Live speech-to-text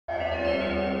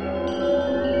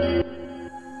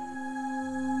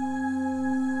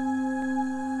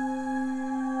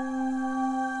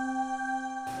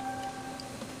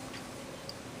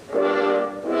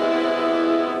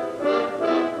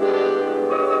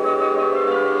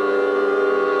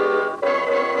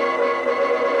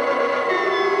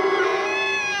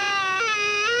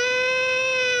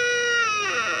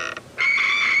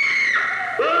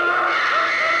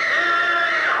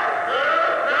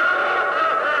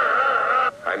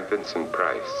Vincent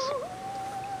Price,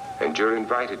 and you're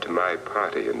invited to my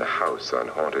party in the house on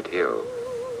Haunted Hill,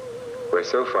 where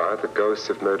so far the ghosts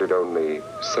have murdered only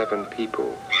 7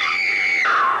 people.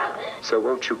 So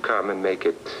won't you come and make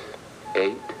it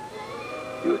 8?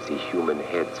 You'll see human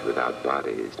heads without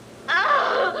bodies.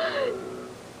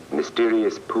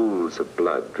 Mysterious pools of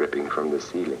blood dripping from the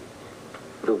ceiling.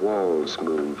 The walls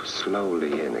move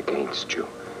slowly in against you.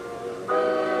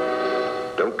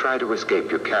 Don't try to escape,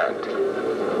 you can't.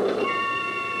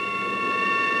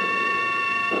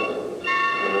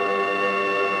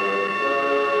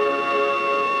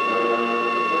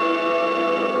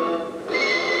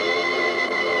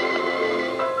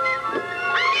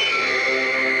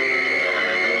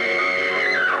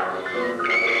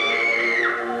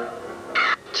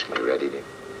 You ready, dear?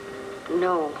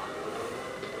 No.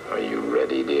 Are you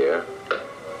ready, dear?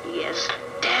 Yes,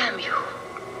 damn you.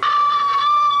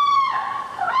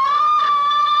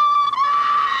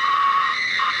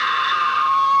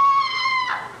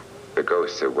 The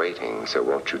ghosts are waiting, so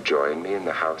won't you join me in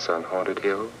the house on Haunted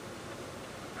Hill?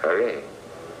 Hurry,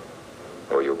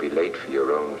 or you'll be late for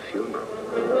your own funeral.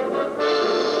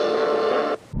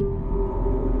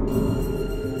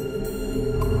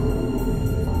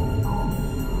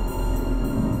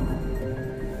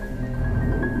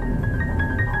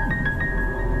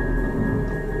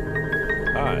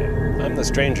 Hi, I'm the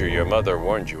stranger your mother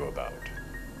warned you about.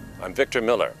 I'm Victor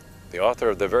Miller, the author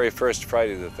of the very first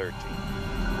Friday the 13th.